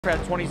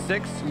at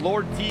 26.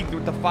 Lord Teague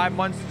with the 5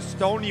 months.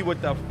 Stony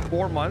with the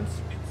 4 months.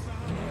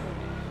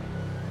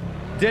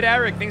 Did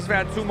Eric, thanks for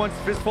that 2 months.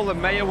 Fistful of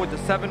Maya with the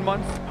 7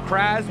 months.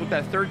 Kraz with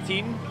that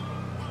 13.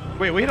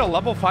 Wait, we hit a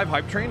level 5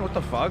 hype train? What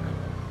the fuck?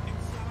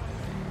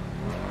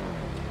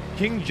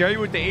 King Jerry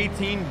with the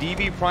 18.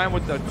 DB Prime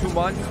with the 2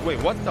 months.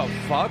 Wait, what the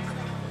fuck?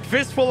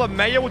 Fistful of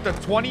Maya with the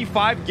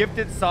 25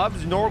 gifted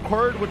subs.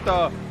 Norcord with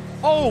the...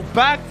 Oh,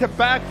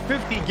 back-to-back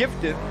 50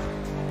 gifted.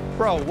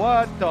 Bro,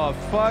 what the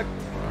fuck?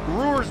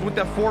 Brewers with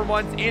the 4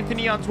 months.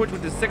 Anthony on Twitch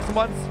with the 6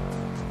 months.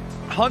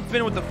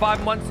 Huntsman with the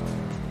 5 months.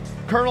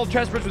 Colonel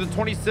Chespers with the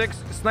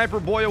 26. Sniper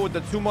Boyle with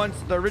the 2 months.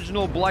 The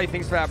original Blythe,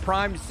 thanks for that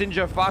prime.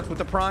 Sinja Fox with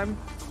the prime.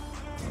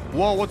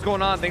 Whoa, what's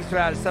going on? Thanks for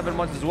that 7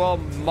 months as well.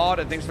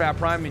 Maud, thanks for that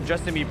prime. And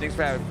Justin Meep, thanks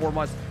for that 4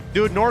 months.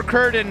 Dude,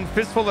 Norkurt and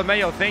Fistful of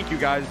Mayo, thank you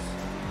guys.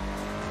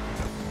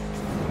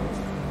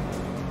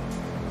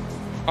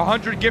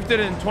 100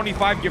 gifted and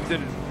 25 gifted.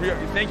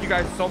 Thank you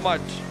guys so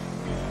much.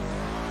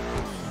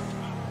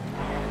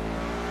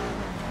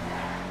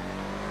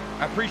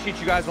 I appreciate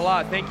you guys a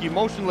lot. Thank you.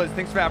 Motionless,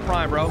 thanks for that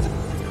prime, bro.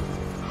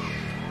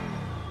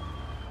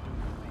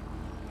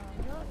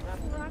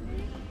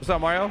 What's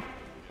up, Mario?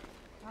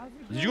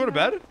 Did you go to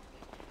bed?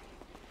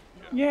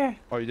 Yeah.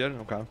 Oh, you did?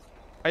 Okay.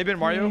 How you been,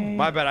 Mario? Yeah.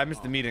 My bad, I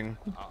missed the meeting.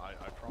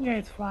 Yeah,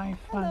 it's fine.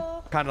 Fine.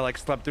 Kind of like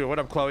slept through it. What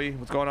up, Chloe?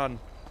 What's going on?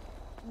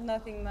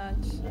 Nothing much.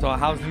 So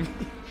how's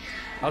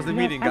the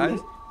meeting, guys?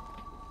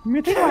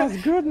 Meeting was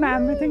good,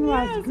 man. Meeting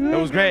was good. It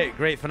was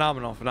great,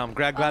 phenomenal.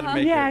 Glad to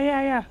make it.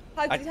 Yeah.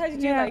 How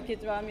did you like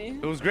it, Ramee?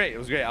 It was great.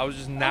 I was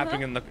just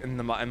napping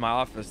in my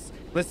office.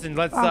 Listen,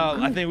 let's.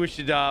 I think we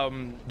should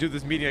do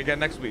this meeting again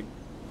next week.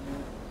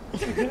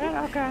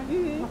 Yeah, okay.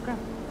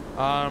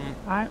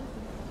 Okay.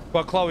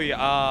 But Chloe,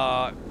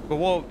 but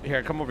we'll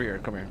come over here.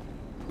 Come here.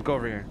 We'll go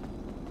over here.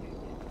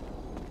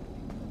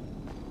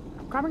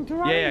 Coming to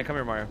Ramee? Yeah, come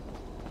here, Mario.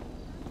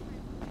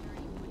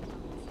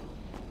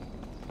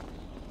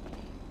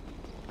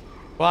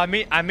 Well,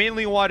 I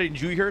mainly wanted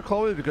you here,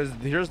 Chloe, because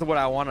here's what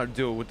I want to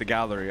do with the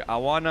gallery.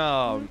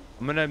 I'm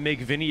gonna make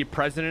Vinny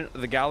president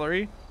of the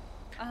gallery.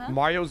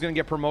 Mario's gonna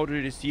get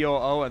promoted to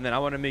COO, and then I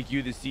want to make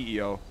you the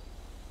CEO.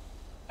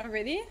 Oh,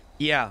 really?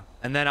 Yeah,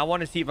 and then I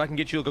want to see if I can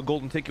get you like a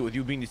golden ticket with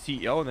you being the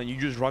CEO, and then you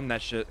just run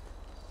that shit.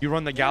 You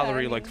run the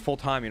gallery like full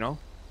time, you know?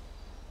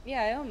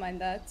 Yeah, I don't mind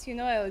that. You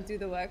know I'll do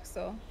the work,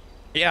 so.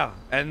 Yeah,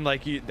 and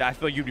like I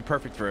feel like you'd be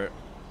perfect for it.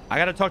 I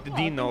gotta talk to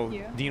Dean though,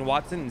 Dean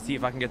Watson, and see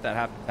if I can get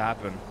that to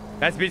happen.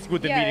 That's basically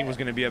what the meeting was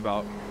gonna be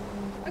about.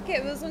 Okay,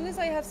 well, as long as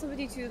I have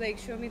somebody to like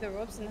show me the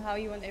ropes and how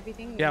you want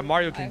everything. Yeah,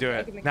 Mario can do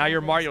it. Now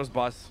you're Mario's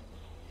boss.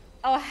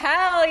 Oh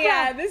hell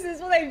yeah! This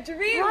is what I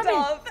dreamed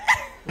of.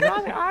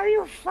 Ramee, are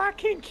you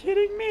fucking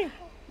kidding me?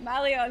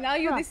 Mario, now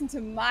you listen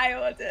to my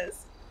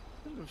orders.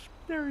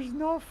 There is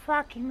no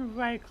fucking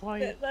way,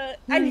 Chloe.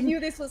 I knew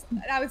this was.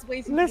 I was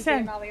waiting. Listen,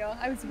 for Mario.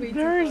 I was waiting.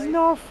 There is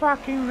no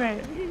fucking way.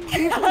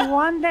 If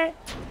one day,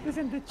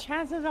 listen, the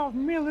chances of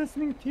me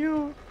listening to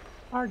you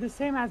are the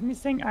same as me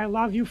saying I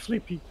love you,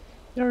 Flippy.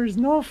 There is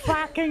no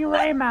fucking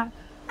way, man.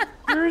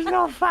 There is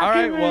no fucking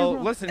way. All right, well,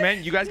 bro. listen,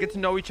 man. You guys get to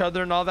know each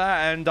other and all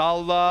that, and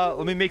I'll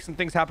let me make some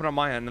things happen on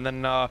my end, and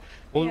then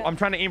I'm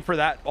trying to aim for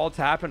that all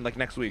to happen like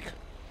next week.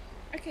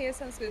 Okay, that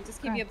sounds good. Just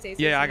keep me updated.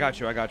 Yeah, I got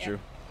you. All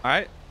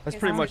right, that's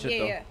pretty much it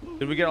though. Yeah.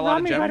 Did we get a lot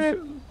of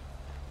gems?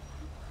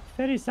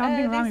 30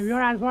 something, Ramee. We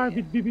are at war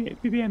with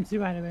BBMC,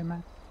 by the way,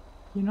 man.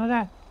 You know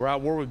that? We're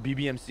at war with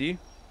BBMC?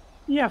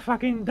 Yeah,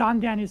 fucking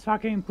Dundee and his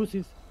fucking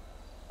pussies.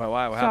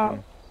 Why? What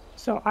happened?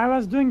 So I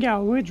was doing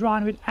a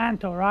withdrawn with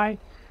Anto, right?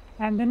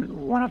 And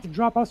then one of the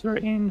drop-offs were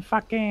in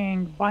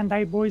fucking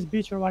Bandai Boys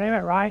Beach or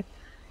whatever, right?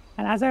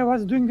 And as I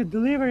was doing the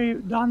delivery,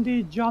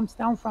 Dundee jumps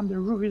down from the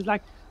roof. He's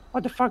like,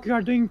 what the fuck you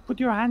are doing? Put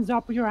your hands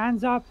up,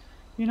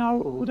 You know,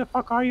 who the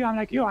fuck are you? I'm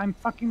like, yo, I'm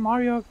fucking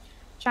Mario.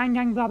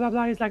 Changang, blah, blah,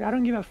 blah. He's like, I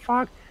don't give a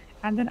fuck.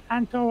 And then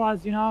Anto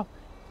was,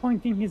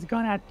 pointing his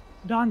gun at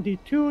Dundee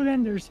too.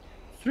 Then there's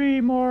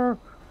 3 more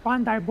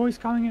Bandai boys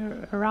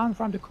coming around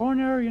from the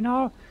corner, And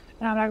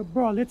I'm like,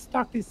 bro, let's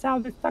talk this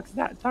out.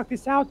 Talk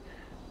this out.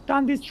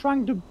 Dundee's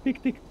trying to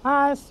big dick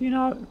us,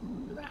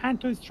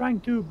 Anto is trying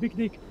to big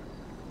dick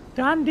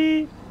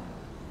Dundee.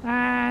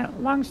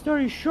 And long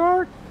story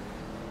short,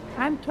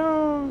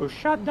 Anto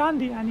shot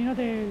Dundee, and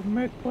they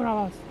murked 4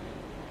 of us.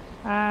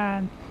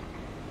 And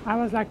I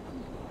was like,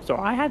 so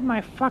I had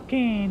my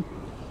fucking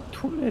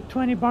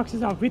 20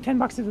 boxes of weed, 10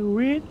 boxes of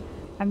weed,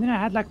 and then I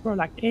had like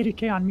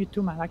 80k on me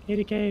too, man, like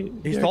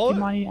 80k dirty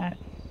money. And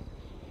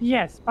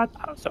yes, but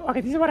so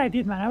okay, this is what I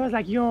did, man. I was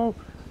like, yo,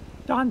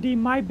 Dundee,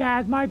 my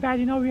bad,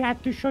 we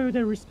had to show you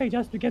the respect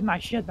just to get my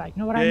shit back.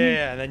 You know what I mean?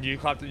 Yeah, and then you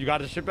got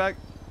the shit back?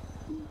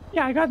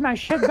 Yeah, I got my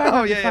shit back.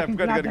 Oh yeah,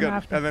 good.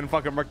 And then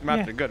fucking marked them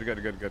after.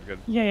 Good.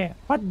 Yeah.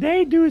 But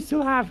they do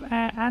still have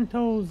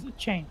Anto's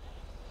chain.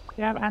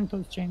 They have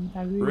Anto's chain.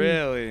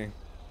 Really?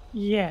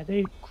 Yeah,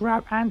 they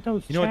grab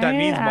Anto's chain. You know what that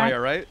means, Mario,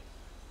 right?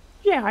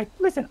 Yeah,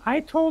 listen, I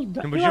told...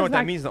 But you know what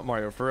that means,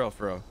 Mario, for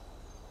real.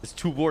 It's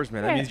 2 wars,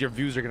 man. That means your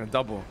views are gonna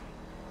double.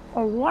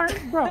 Oh, what?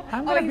 Bro,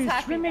 I'm gonna be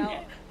streaming...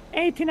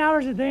 18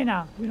 hours a day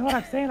now. You know what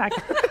I'm saying? Like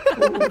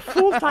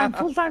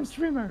full-time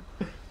streamer.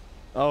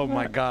 Oh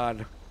my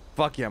god.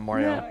 Fuck yeah,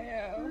 Mario.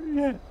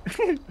 Yeah.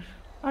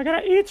 I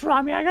gotta eat,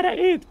 Ramee. I gotta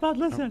eat. But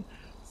listen,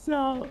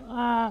 so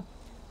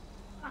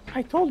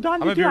I told Don. I'm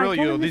gonna be real,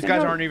 you. These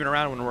guys aren't even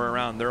around when we're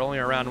around. They're only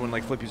around when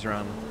like Flippy's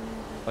around.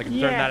 Like if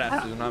they're not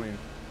at Tsunami.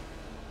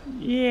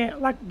 Yeah,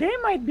 like they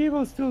might be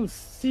able to still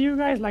see you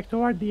guys like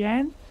toward the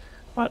end,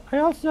 but I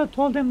also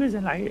told them,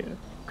 listen, like,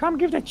 come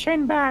give the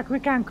chain back. We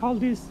can call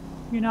this,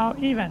 you know,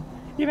 even.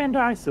 Even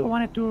though I still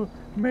wanted to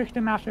murk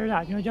them after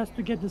that, you know, just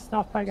to get the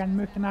stuff back and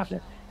murk them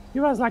after. He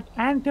was like,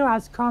 Anto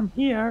has come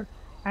here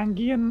and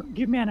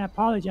give me an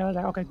apology. I was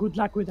like, okay, good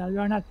luck with that. We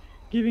are not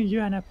giving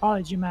you an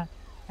apology, man.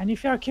 And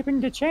if you are keeping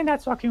the chain,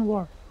 that's fucking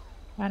war.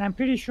 And I'm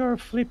pretty sure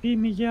Flippy,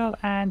 Miguel,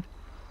 and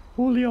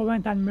Julio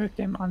went and murked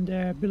them on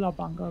the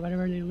Billabong or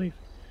wherever they live.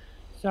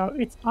 So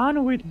it's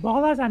on with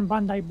Balas and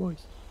Bandai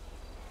boys.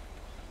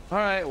 All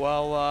right,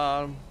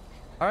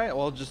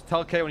 well, just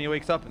tell Kay when he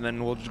wakes up, and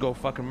then we'll just go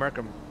fucking murk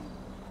him.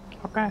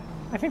 Okay.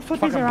 I think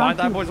Flippy's Fucking around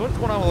Bandai too. boys. What's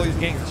going on with all these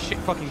gangs? This shit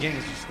fucking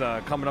gangs just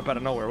coming up out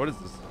of nowhere. What is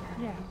this?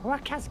 Yeah,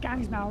 Whack-ass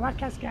gangs now.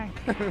 Whack-ass gang.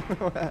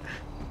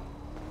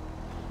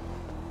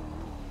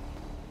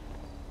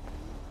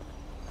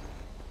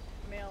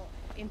 Male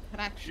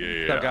interaction.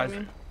 Yeah. What's up, guys?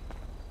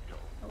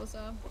 What's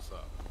up? What's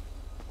up?